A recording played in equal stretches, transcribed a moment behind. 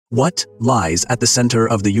What lies at the center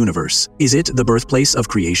of the universe? Is it the birthplace of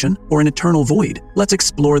creation or an eternal void? Let's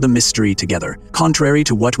explore the mystery together. Contrary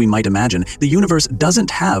to what we might imagine, the universe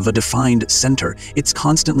doesn't have a defined center. It's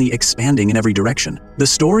constantly expanding in every direction. The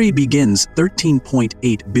story begins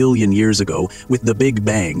 13.8 billion years ago with the Big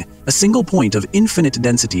Bang, a single point of infinite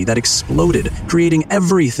density that exploded, creating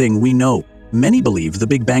everything we know. Many believe the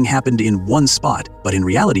Big Bang happened in one spot, but in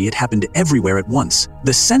reality it happened everywhere at once.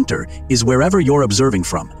 The center is wherever you're observing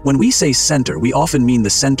from. When we say center, we often mean the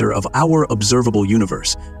center of our observable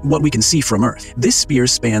universe, what we can see from Earth. This sphere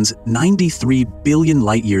spans 93 billion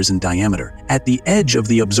light-years in diameter. At the edge of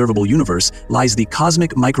the observable universe lies the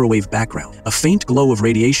cosmic microwave background, a faint glow of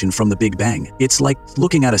radiation from the Big Bang. It's like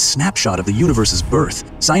looking at a snapshot of the universe's birth.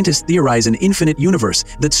 Scientists theorize an infinite universe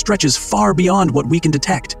that stretches far beyond what we can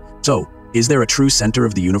detect. So, is there a true center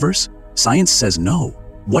of the universe? Science says no.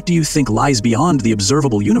 What do you think lies beyond the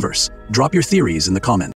observable universe? Drop your theories in the comments.